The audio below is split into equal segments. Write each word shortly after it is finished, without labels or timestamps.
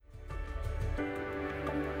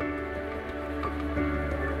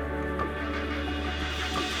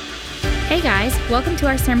Hey guys, welcome to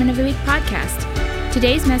our Sermon of the Week podcast.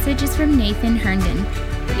 Today's message is from Nathan Herndon.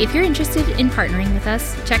 If you're interested in partnering with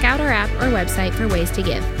us, check out our app or website for ways to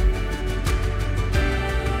give.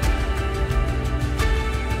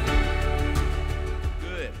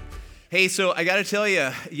 Good. Hey, so I got to tell you,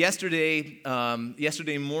 yesterday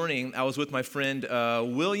morning, I was with my friend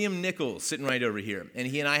William Nichols, sitting right over here, and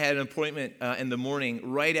he and I had an appointment in the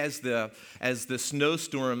morning, right as the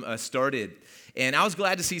snowstorm started. And I was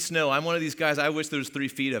glad to see snow. I'm one of these guys, I wish there was 3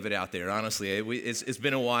 feet of it out there, honestly. It's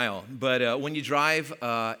been a while. But when you drive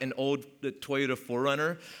an old Toyota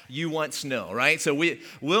 4Runner, you want snow, right? So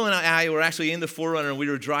Will and I were actually in the 4Runner, and we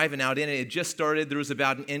were driving out in it. It just started. There was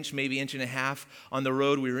about an inch, maybe inch and a half on the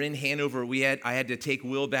road. We were in Hanover. I had to take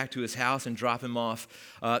Will back to his house and drop him off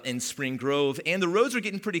in Spring Grove. And the roads were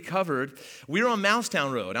getting pretty covered. We were on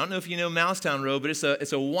Mousetown Road. I don't know if you know Mousetown Road, but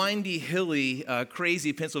it's a windy, hilly,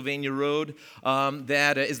 crazy Pennsylvania road.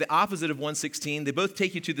 That is the opposite of 116. They both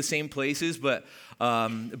take you to the same places, but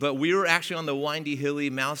we were actually on the windy,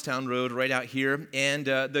 hilly Mousetown Road right out here, and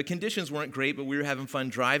the conditions weren't great, but we were having fun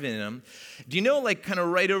driving in them. Do you know, like, kind of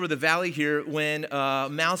right over the valley here, when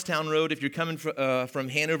Mousetown Road, if you're coming from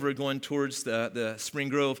Hanover going towards the Spring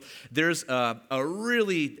Grove, there's a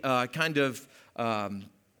really kind of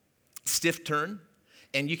stiff turn.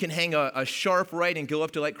 And you can hang a sharp right and go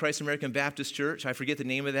up to like Christ American Baptist Church. I forget the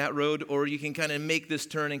name of that road. Or you can kind of make this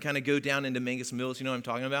turn and kind of go down into Mangus Mills. You know what I'm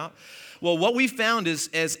talking about? Well, what we found is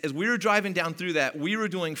as we were driving down through that, we were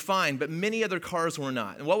doing fine, but many other cars were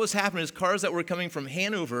not. And what was happening is cars that were coming from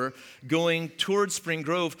Hanover going towards Spring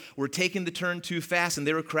Grove were taking the turn too fast, and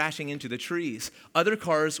they were crashing into the trees. Other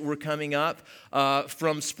cars were coming up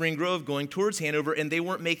from Spring Grove going towards Hanover, and they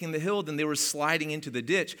weren't making the hill, then they were sliding into the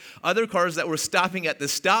ditch. Other cars that were stopping at the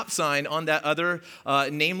stop sign on that other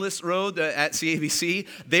nameless road at CABC,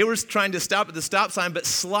 they were trying to stop at the stop sign, but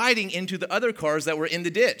sliding into the other cars that were in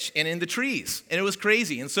the ditch and in the trees, and it was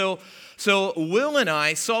crazy. And so Will and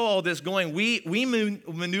I saw all this going. We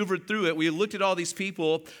maneuvered through it. We looked at all these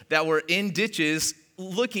people that were in ditches,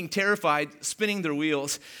 looking terrified, spinning their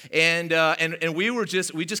wheels, and we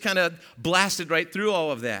just kind of blasted right through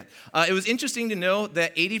all of that. It was interesting to know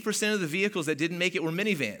that 80% of the vehicles that didn't make it were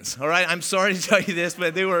minivans. All right, I'm sorry to tell you this,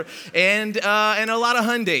 but they were, and a lot of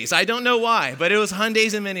Hyundais. I don't know why, but it was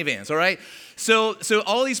Hyundais and minivans. All right, so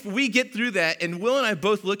all these, we get through that, and Will and I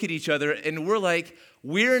both look at each other, and we're like,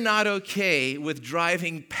 we're not okay with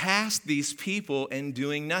driving past these people and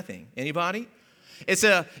doing nothing. Anybody? It's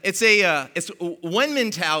one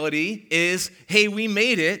mentality is, hey, we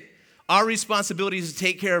made it. Our responsibility is to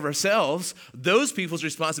take care of ourselves. Those people's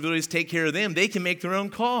responsibility is to take care of them. They can make their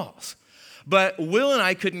own calls. But Will and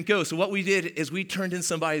I couldn't go, so what we did is we turned in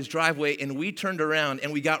somebody's driveway, and we turned around,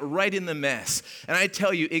 and we got right in the mess. And I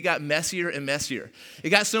tell you, it got messier and messier. It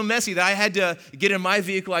got so messy that I had to get in my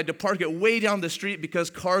vehicle. I had to park it way down the street because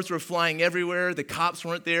cars were flying everywhere. The cops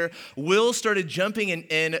weren't there. Will started jumping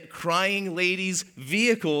in crying ladies'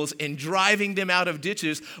 vehicles and driving them out of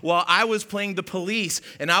ditches while I was playing the police,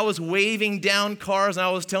 and I was waving down cars, and I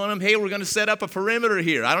was telling them, hey, we're going to set up a perimeter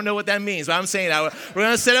here. I don't know what that means, but I'm saying we're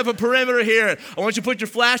going to set up a perimeter here. I want you to put your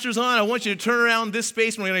flashers on. I want you to turn around this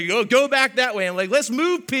space, and we're going to go back that way. I'm like, let's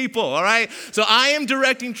move people, all right? So I am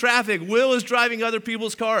directing traffic. Will is driving other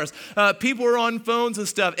people's cars. People are on phones and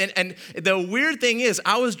stuff. And the weird thing is,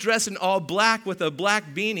 I was dressed in all black with a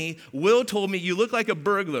black beanie. Will told me, you look like a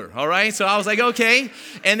burglar, all right? So I was like, okay.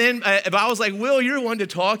 And then I was like, Will, you're one to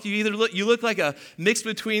talk. You look like a mix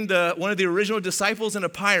between one of the original disciples and a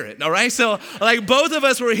pirate, all right? So like both of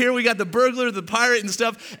us were here. We got the burglar, the pirate and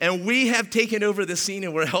stuff, and we have taken over the scene,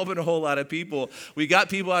 and we're helping a whole lot of people. We got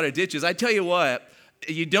people out of ditches. I tell you what,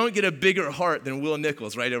 you don't get a bigger heart than Will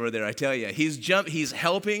Nichols right over there, I tell you. He's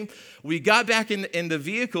helping. We got back in the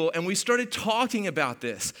vehicle, and we started talking about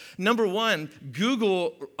this. Number one,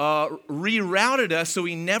 Google rerouted us, so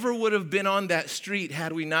we never would have been on that street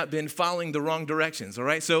had we not been following the wrong directions, all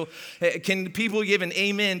right? So can people give an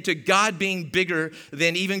amen to God being bigger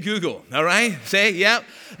than even Google, all right? Say, yep.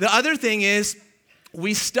 The other thing is,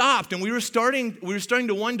 we stopped, and we were starting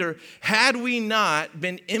to wonder, had we not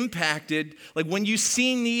been impacted, like when you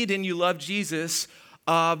see need and you love Jesus,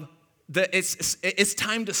 it's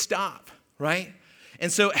time to stop, right? And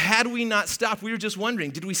so had we not stopped, we were just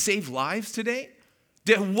wondering, did we save lives today?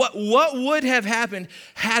 What would have happened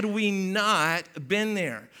had we not been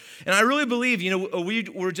there? And I really believe, we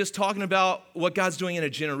were just talking about what God's doing in a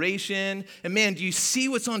generation. And man, do you see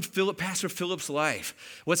what's on Pastor Philip's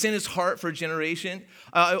life? What's in his heart for a generation?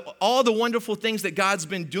 All the wonderful things that God's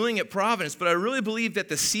been doing at Providence. But I really believe that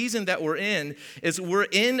the season that we're in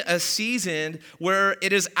a season where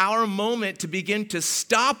it is our moment to begin to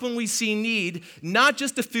stop when we see need, not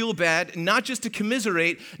just to feel bad, not just to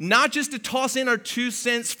commiserate, not just to toss in our 2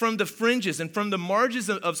 cents from the fringes and from the margins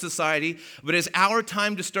of society, but it's our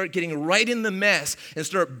time to start getting right in the mess and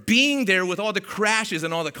start being there with all the crashes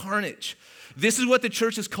and all the carnage. This is what the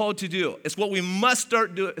church is called to do. It's what we must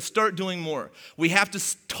start doing more. We have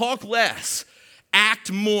to talk less,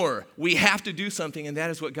 act more. We have to do something, and that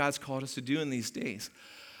is what God's called us to do in these days.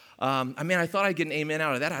 I thought I'd get an amen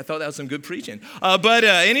out of that. I thought that was some good preaching. But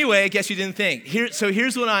anyway, I guess you didn't think.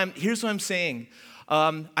 Here's what I'm saying.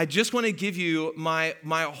 I just want to give you my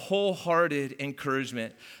wholehearted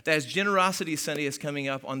encouragement that as Generosity Sunday is coming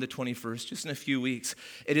up on the 21st, just in a few weeks,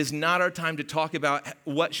 it is not our time to talk about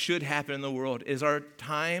what should happen in the world. It is our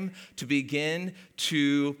time to begin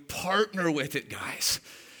to partner with it, guys.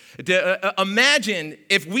 Imagine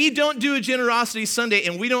if we don't do a Generosity Sunday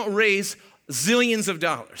and we don't raise zillions of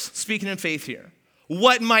dollars, speaking in faith here.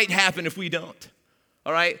 What might happen if we don't?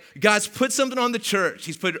 All right? God's put something on the church.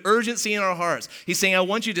 He's put urgency in our hearts. He's saying, I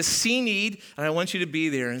want you to see need, and I want you to be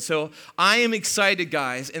there. And so I am excited,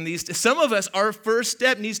 guys. And some of us, our first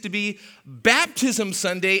step needs to be Baptism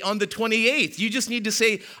Sunday on the 28th. You just need to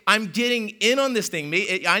say, I'm getting in on this thing.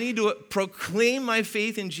 I need to proclaim my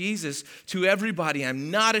faith in Jesus to everybody. I'm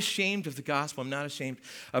not ashamed of the gospel. I'm not ashamed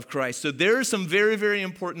of Christ. So there are some very, very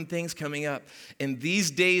important things coming up in these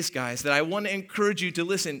days, guys, that I want to encourage you to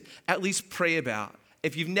listen, at least pray about.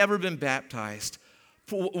 If you've never been baptized,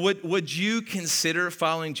 would you consider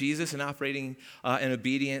following Jesus and operating in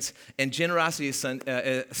obedience? And Generosity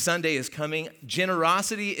Sunday is coming.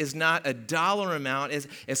 Generosity is not a dollar amount.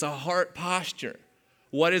 It's a heart posture.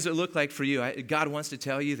 What does it look like for you? God wants to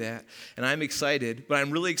tell you that, and I'm excited. But I'm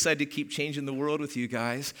really excited to keep changing the world with you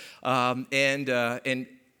guys and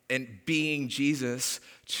being Jesus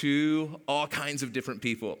to all kinds of different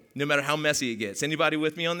people, no matter how messy it gets. Anybody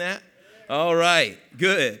with me on that? All right,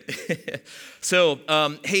 good. So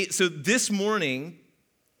this morning,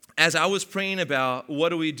 as I was praying about what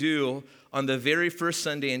do we do on the very first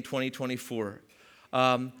Sunday in 2024,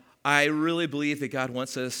 I really believe that God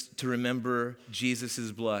wants us to remember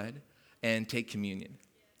Jesus' blood and take communion,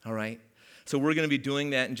 all right? So we're going to be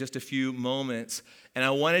doing that in just a few moments. And I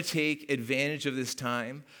want to take advantage of this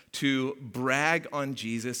time to brag on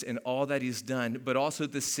Jesus and all that he's done, but also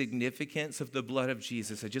the significance of the blood of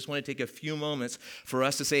Jesus. I just want to take a few moments for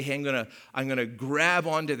us to say, hey, I'm going to grab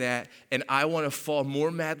onto that, and I want to fall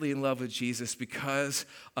more madly in love with Jesus because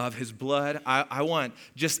of his blood. I want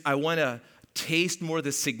to taste more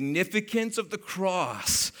the significance of the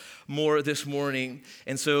cross more this morning.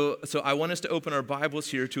 And so I want us to open our Bibles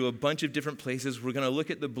here to a bunch of different places. We're going to look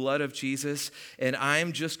at the blood of Jesus, and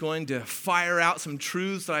I'm just going to fire out some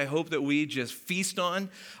truths that I hope that we just feast on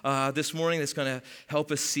this morning that's going to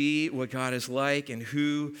help us see what God is like and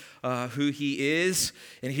who he is.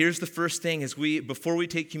 And here's the first thing before we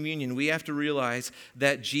take communion, we have to realize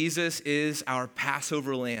that Jesus is our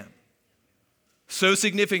Passover lamb. So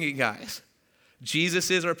significant, guys. Jesus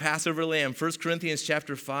is our Passover lamb. 1 Corinthians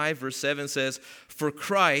chapter 5, verse 7 says, For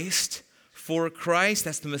Christ,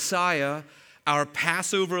 that's the Messiah, our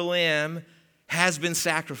Passover lamb has been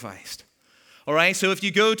sacrificed. All right, so if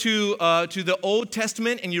you go to the Old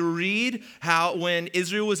Testament and you read how when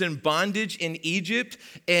Israel was in bondage in Egypt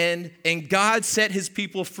and God set his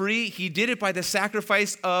people free, he did it by the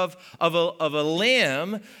sacrifice of a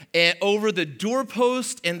lamb over the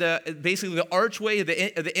doorpost and basically the archway,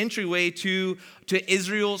 the entryway to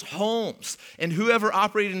Israel's homes. And whoever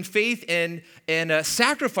operated in faith and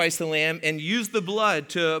sacrificed the lamb and used the blood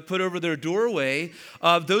to put over their doorway,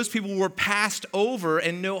 those people were passed over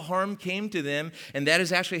and no harm came to them. And that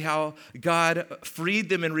is actually how God freed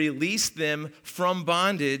them and released them from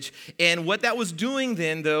bondage. And what that was doing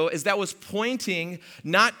then, though, is that was pointing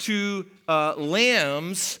not to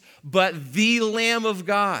lambs, but the Lamb of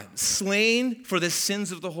God, slain for the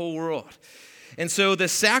sins of the whole world. And so the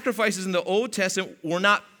sacrifices in the Old Testament were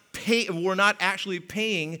not actually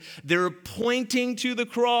paying, they're pointing to the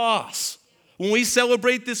cross. When we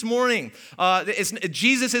celebrate this morning,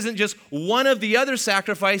 Jesus isn't just one of the other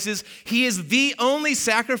sacrifices. He is the only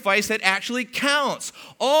sacrifice that actually counts.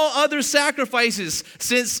 All other sacrifices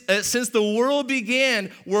since the world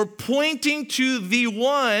began were pointing to the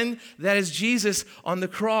one that is Jesus on the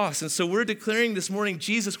cross. And so we're declaring this morning,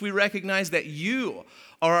 Jesus, we recognize that you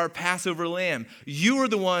are our Passover lamb. You are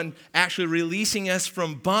the one actually releasing us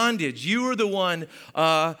from bondage. You are the one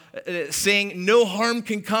saying no harm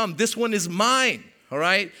can come. This one is mine, all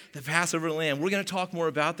right? The Passover lamb. We're going to talk more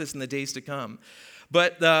about this in the days to come.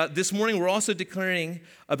 But this morning we're also declaring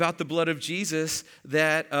about the blood of Jesus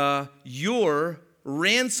that your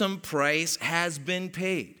ransom price has been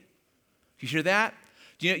paid. You hear that?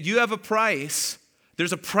 You have a price.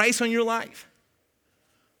 There's a price on your life.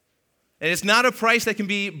 And it's not a price that can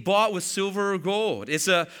be bought with silver or gold. It's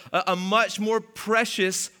a much more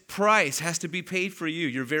precious price has to be paid for you.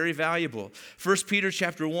 You're very valuable. 1 Peter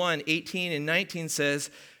chapter 1, 18 and 19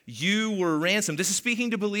 says, you were ransomed. This is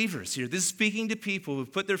speaking to believers here. This is speaking to people who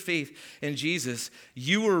put their faith in Jesus.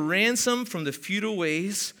 You were ransomed from the futile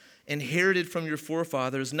ways inherited from your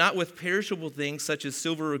forefathers, not with perishable things such as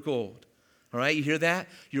silver or gold. All right, you hear that?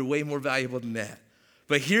 You're way more valuable than that.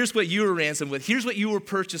 But here's what you were ransomed with. Here's what you were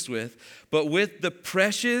purchased with. But with the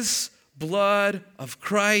precious blood of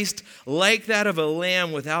Christ, like that of a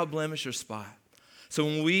lamb without blemish or spot. So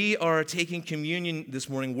when we are taking communion this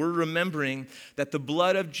morning, we're remembering that the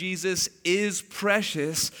blood of Jesus is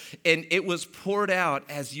precious and it was poured out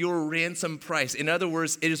as your ransom price. In other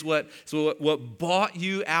words, it is what bought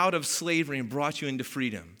you out of slavery and brought you into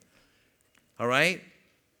freedom. All right?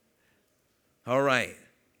 All right.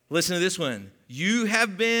 Listen to this one. You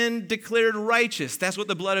have been declared righteous. That's what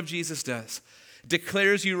the blood of Jesus does.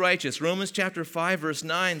 Declares you righteous. Romans chapter 5, verse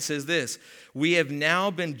 9 says this. We have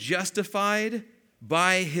now been justified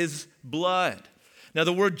by his blood. Now,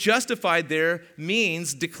 the word justified there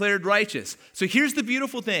means declared righteous. So here's the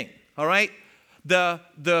beautiful thing, all right?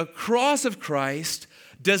 The cross of Christ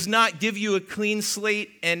does not give you a clean slate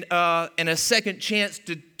and a second chance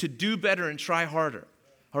to do better and try harder.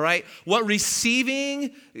 All right? What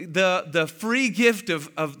receiving the free gift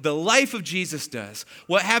of the life of Jesus does,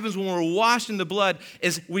 what happens when we're washed in the blood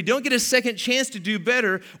is we don't get a second chance to do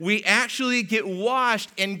better. We actually get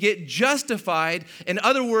washed and get justified. In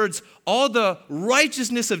other words, all the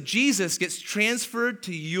righteousness of Jesus gets transferred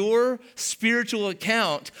to your spiritual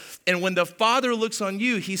account. And when the Father looks on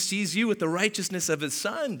you, he sees you with the righteousness of his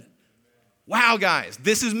Son. Wow, guys,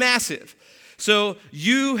 this is massive. So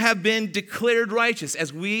you have been declared righteous.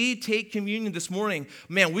 As we take communion this morning,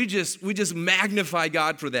 man, we just magnify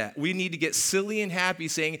God for that. We need to get silly and happy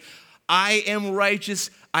saying, I am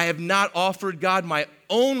righteous. I have not offered God my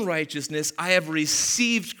own righteousness. I have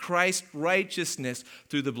received Christ's righteousness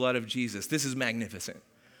through the blood of Jesus. This is magnificent.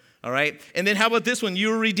 All right? And then how about this one? You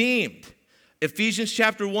were redeemed. Ephesians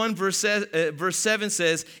chapter 1, verse 7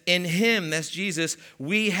 says, in him, that's Jesus,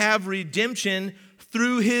 we have redemption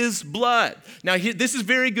through his blood. Now, this is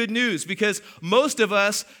very good news because most of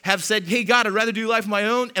us have said, hey, God, I'd rather do life on my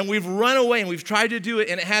own, and we've run away and we've tried to do it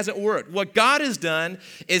and it hasn't worked. What God has done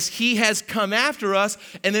is he has come after us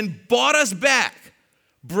and then bought us back,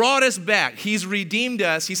 brought us back. He's redeemed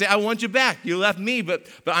us. He said, I want you back. You left me, but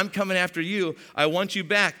I'm coming after you. I want you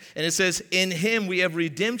back. And it says, in him we have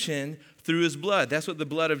redemption through his blood. That's what the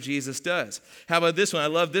blood of Jesus does. How about this one? I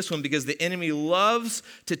love this one because the enemy loves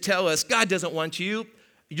to tell us, God doesn't want you.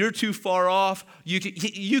 You're too far off.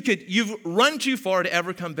 You've run too far to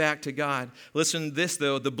ever come back to God. Listen to this,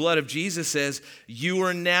 though. The blood of Jesus says, you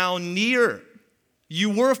are now near.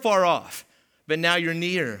 You were far off, but now you're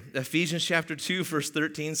near. Ephesians chapter 2, verse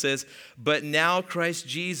 13 says, but now Christ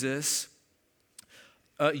Jesus,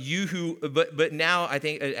 but now I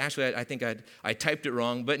think I typed it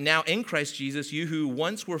wrong. But now in Christ Jesus, you who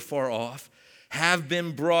once were far off have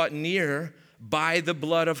been brought near by the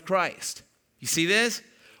blood of Christ. You see this?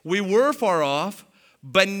 We were far off,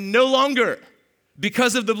 but no longer.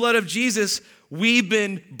 Because of the blood of Jesus, we've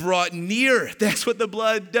been brought near. That's what the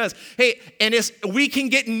blood does. Hey, and we can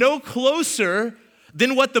get no closer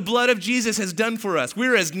than what the blood of Jesus has done for us.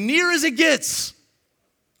 We're as near as it gets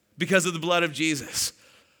because of the blood of Jesus.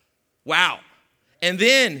 Wow. And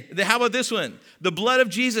then, how about this one? The blood of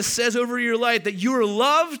Jesus says over your life that you are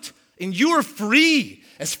loved and you are free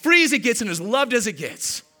as it gets and as loved as it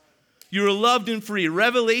gets. You are loved and free.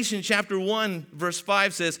 Revelation chapter 1, verse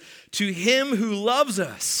 5 says, to him who loves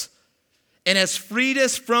us and has freed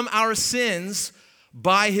us from our sins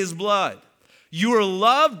by his blood. You are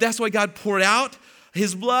loved. That's why God poured out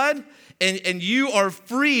his blood. And you are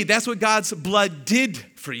free. That's what God's blood did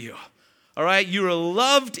for you. All right, you are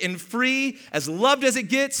loved and free, as loved as it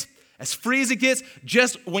gets, As free as it gets,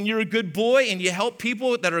 just when you're a good boy and you help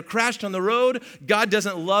people that are crashed on the road, God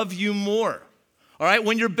doesn't love you more. All right,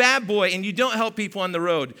 when you're a bad boy and you don't help people on the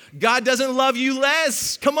road, God doesn't love you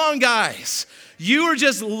less. Come on, guys. You are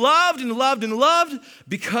just loved and loved and loved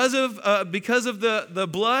because of the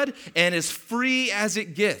blood, and as free as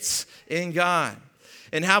it gets in God.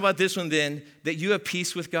 And how about this one then, that you have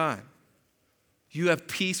peace with God? You have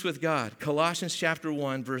peace with God. Colossians chapter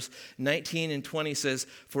 1, verse 19 and 20 says,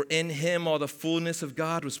 "For in him all the fullness of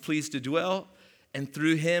God was pleased to dwell, and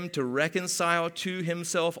through him to reconcile to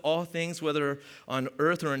himself all things, whether on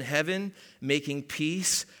earth or in heaven, making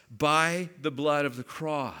peace by the blood of the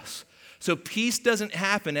cross." So peace doesn't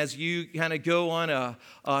happen as you kind of go on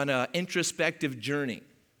a introspective journey,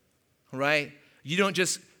 right? You don't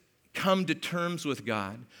just come to terms with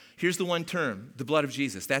God. Here's the one term, the blood of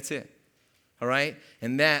Jesus. That's it. All right?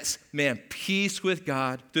 And that's, man, peace with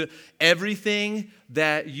God. Everything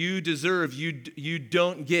that you deserve, you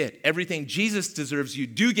don't get. Everything Jesus deserves, you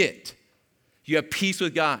do get. You have peace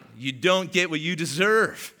with God. You don't get what you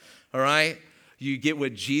deserve. All right? You get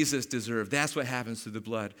what Jesus deserved. That's what happens through the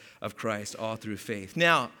blood of Christ, all through faith.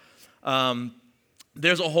 Now,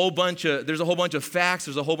 there's a whole bunch of facts.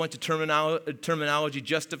 There's a whole bunch of terminology,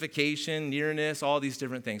 justification, nearness, all these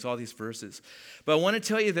different things, all these verses. But I want to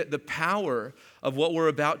tell you that the power of what we're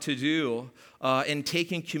about to do in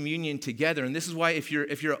taking communion together, and this is why if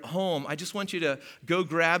you're at home, I just want you to go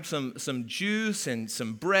grab some juice and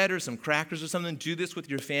some bread or some crackers or something. Do this with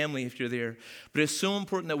your family if you're there. But it's so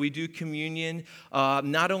important that we do communion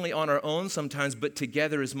not only on our own sometimes, but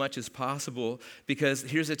together as much as possible, because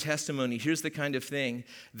here's a testimony. Here's the kind of thing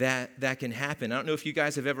that can happen. I don't know if you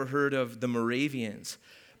guys have ever heard of the Moravians.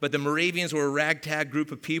 But the Moravians were a ragtag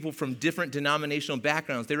group of people from different denominational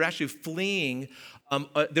backgrounds. They were actually fleeing.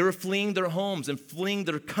 They were fleeing their homes and fleeing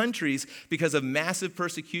their countries because of massive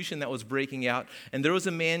persecution that was breaking out. And there was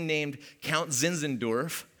a man named Count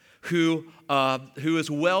Zinzendorf who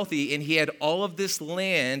was wealthy, and he had all of this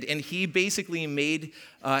land, and he basically made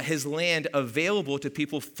his land available to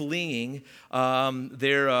people fleeing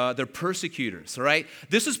their persecutors. All right,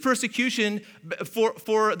 this is persecution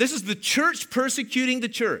this is the church persecuting the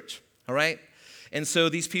church. All right, and so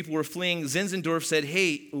these people were fleeing. Zinzendorf said,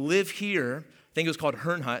 "Hey, live here." I think it was called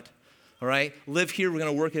Herndon. All right, live here, we're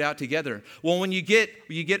going to work it out together. Well, when you get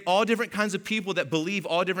all different kinds of people that believe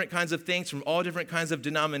all different kinds of things from all different kinds of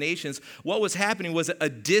denominations, what was happening was a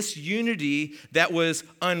disunity that was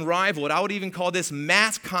unrivaled. I would even call this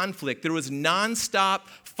mass conflict. There was nonstop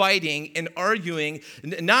fighting and arguing,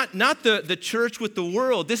 not the church with the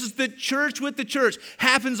world. This is the church with the church.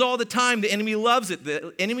 Happens all the time. The enemy loves it.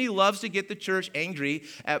 The enemy loves to get the church angry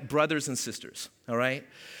at brothers and sisters, all right?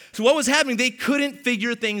 So what was happening? They couldn't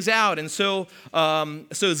figure things out. And so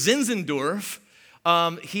Zinzendorf,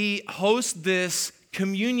 he hosts this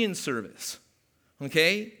communion service,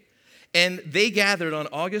 okay? And they gathered on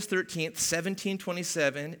August 13th,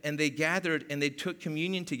 1727, and they gathered and they took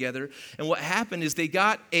communion together. And what happened is they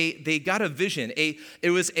got a vision. It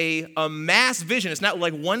was a mass vision. It's not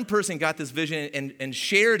like one person got this vision and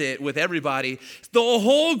shared it with everybody. The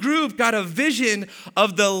whole group got a vision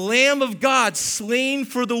of the Lamb of God slain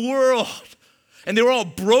for the world. And they were all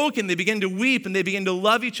broken. They began to weep and they began to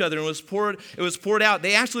love each other. And it was poured out.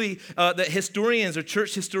 They actually, the historians or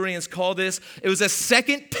church historians call this, it was a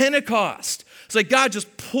second Pentecost. It's like God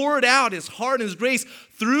just poured out his heart and his grace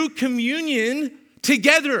through communion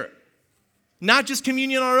together. Not just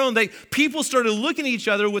communion on our own. People started looking at each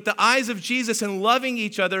other with the eyes of Jesus and loving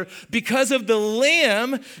each other because of the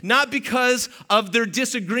Lamb, not because of their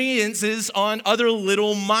disagreements on other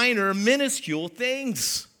little minor, minuscule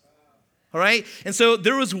things. All right? And so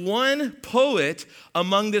there was one poet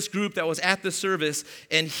among this group that was at the service,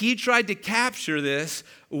 and he tried to capture this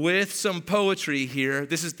with some poetry here.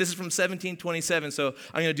 This is from 1727, so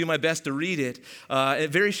I'm going to do my best to read it.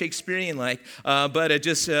 Very Shakespearean-like, but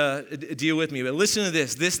just deal with me. But listen to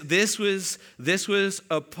this. This was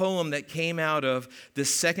a poem that came out of the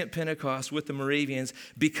second Pentecost with the Moravians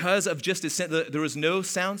because of there was no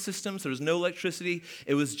sound systems, there was no electricity.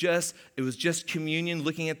 It was just communion,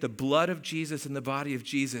 looking at the blood of Jesus and the body of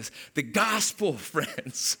Jesus. The gospel,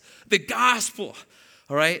 friends. The gospel.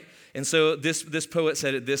 All right? And so this poet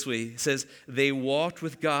said it this way. He says, "They walked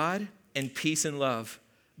with God in peace and love,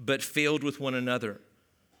 but failed with one another.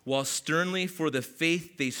 While sternly for the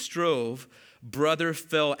faith they strove, brother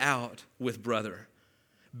fell out with brother.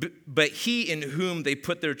 But he in whom they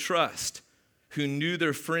put their trust, who knew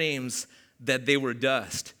their frames that they were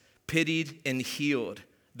dust, pitied and healed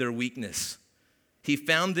their weakness. He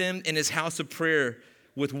found them in his house of prayer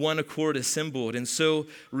with one accord assembled, and so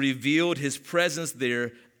revealed his presence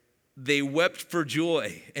there they wept for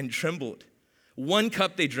joy and trembled. 1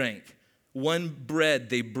 cup they drank, 1 bread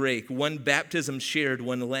they brake, 1 baptism shared,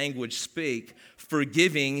 1 language spake,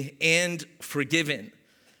 forgiving and forgiven.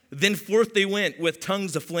 Then forth they went with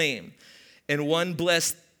tongues aflame, and 1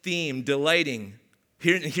 blessed theme, delighting.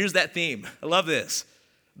 Here's that theme. I love this.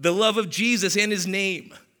 The love of Jesus and his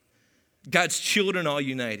name. God's children all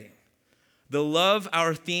uniting. The love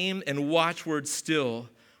our theme and watchword still.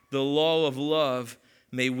 The law of love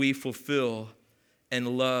may we fulfill,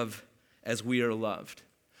 and love as we are loved.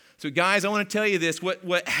 So guys, I want to tell you this.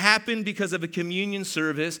 What happened because of a communion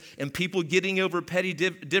service and people getting over petty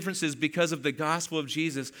differences because of the gospel of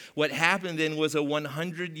Jesus, what happened then was a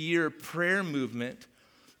 100-year prayer movement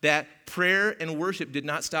that prayer and worship did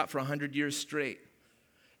not stop for 100 years straight.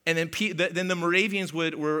 And then the Moravians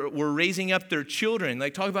were raising up their children.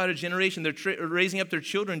 Like, talk about a generation. They're raising up their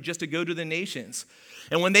children just to go to the nations.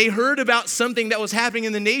 And when they heard about something that was happening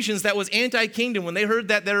in the nations that was anti-kingdom, when they heard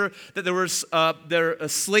that there was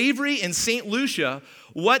slavery in St. Lucia,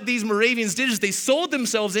 what these Moravians did is they sold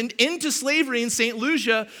themselves into slavery in St.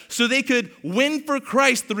 Lucia so they could win for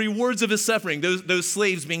Christ the rewards of his suffering, those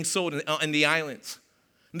slaves being sold in the islands.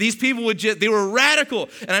 These people they were radical.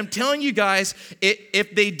 And I'm telling you guys,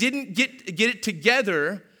 if they didn't get it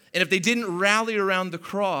together, and if they didn't rally around the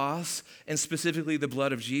cross, and specifically the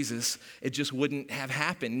blood of Jesus, it just wouldn't have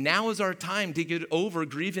happened. Now is our time to get over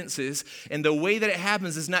grievances. And the way that it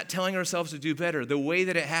happens is not telling ourselves to do better. The way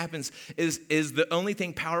that it happens is the only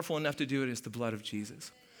thing powerful enough to do it is the blood of Jesus.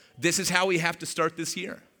 This is how we have to start this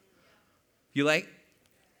year. You like?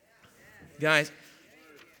 Guys,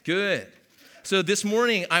 good. So this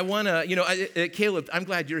morning, I want to, Caleb, I'm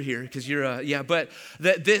glad you're here because you're, but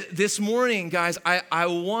this morning, guys, I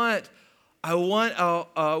want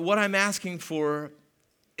what I'm asking for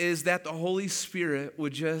is that the Holy Spirit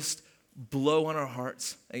would just blow on our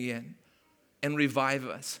hearts again and revive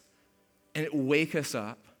us and wake us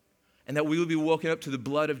up and that we would be woken up to the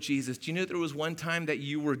blood of Jesus. Do you know there was one time that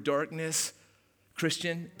you were darkness,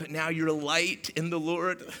 Christian, but now you're light in the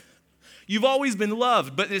Lord? You've always been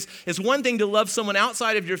loved, but it's one thing to love someone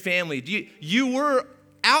outside of your family. You were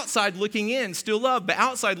outside looking in, still loved, but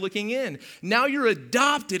outside looking in. Now you're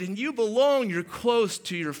adopted and you belong. You're close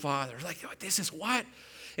to your Father. Like, this is what?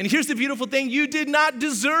 And here's the beautiful thing. You did not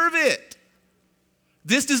deserve it.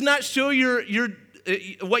 This does not show your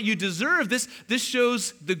what you deserve. This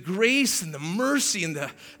shows the grace and the mercy and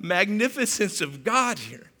the magnificence of God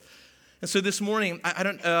here. And so this morning, I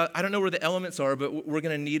don't know where the elements are, but we're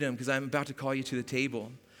going to need them because I'm about to call you to the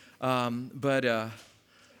table. This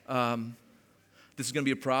is going to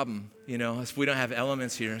be a problem, if we don't have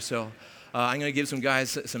elements here. So I'm going to give some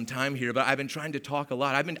guys some time here, but I've been trying to talk a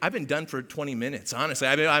lot. I've been done for 20 minutes, honestly.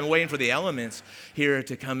 I'm waiting for the elements here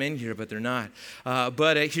to come in here, but they're not.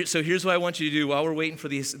 So here's what I want you to do while we're waiting for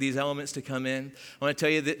these elements to come in. I want to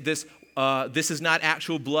tell you that this is not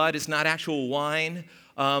actual blood. It's not actual wine.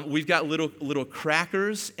 We've got little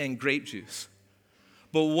crackers and grape juice.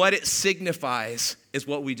 But what it signifies is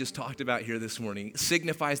what we just talked about here this morning. It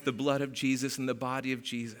signifies the blood of Jesus and the body of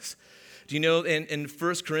Jesus. Do you know in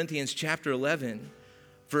 1 Corinthians chapter 11,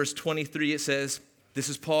 verse 23, it says, this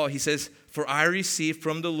is Paul, he says, "For I received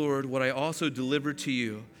from the Lord what I also delivered to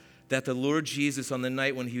you, that the Lord Jesus on the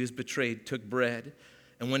night when he was betrayed took bread.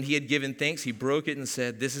 And when he had given thanks, he broke it and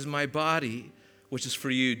said, 'This is my body, which is for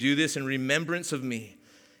you. Do this in remembrance of me.'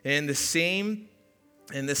 And in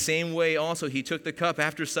the same way also he took the cup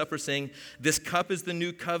after supper, saying, 'This cup is the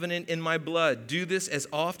new covenant in my blood. Do this as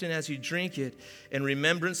often as you drink it in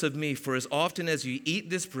remembrance of me. For as often as you eat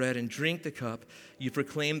this bread and drink the cup, you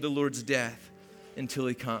proclaim the Lord's death until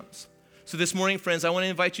he comes.'" So this morning, friends, I want to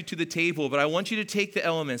invite you to the table, but I want you to take the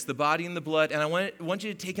elements, the body and the blood, and I want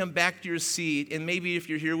you to take them back to your seat. And maybe if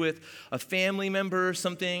you're here with a family member or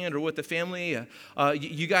something, or with the family,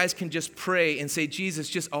 you guys can just pray and say, "Jesus,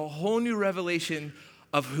 just a whole new revelation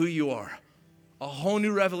of who you are, a whole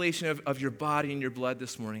new revelation of your body and your blood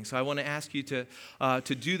this morning." So I want to ask you to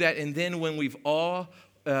do that. And then when we've all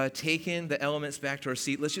taken the elements back to our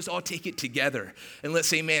seat, let's just all take it together. And let's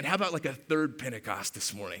say, man, how about like a third Pentecost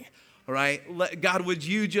this morning? All right? God, would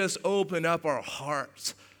you just open up our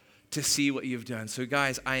hearts to see what you've done? So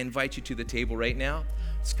guys, I invite you to the table right now.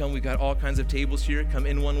 Let's come. We've got all kinds of tables here. Come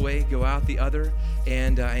in one way, go out the other.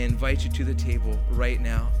 And I invite you to the table right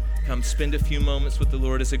now. Come spend a few moments with the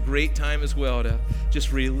Lord. It's a great time as well to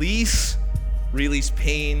just release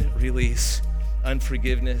pain, release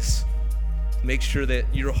unforgiveness. Make sure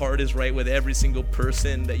that your heart is right with every single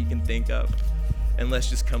person that you can think of. And let's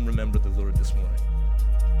just come remember the Lord this morning.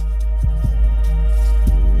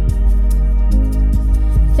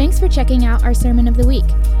 Thanks for checking out our Sermon of the Week.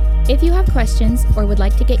 If you have questions or would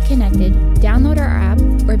like to get connected, download our app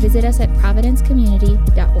or visit us at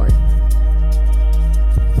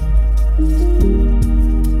ProvidenceCommunity.org.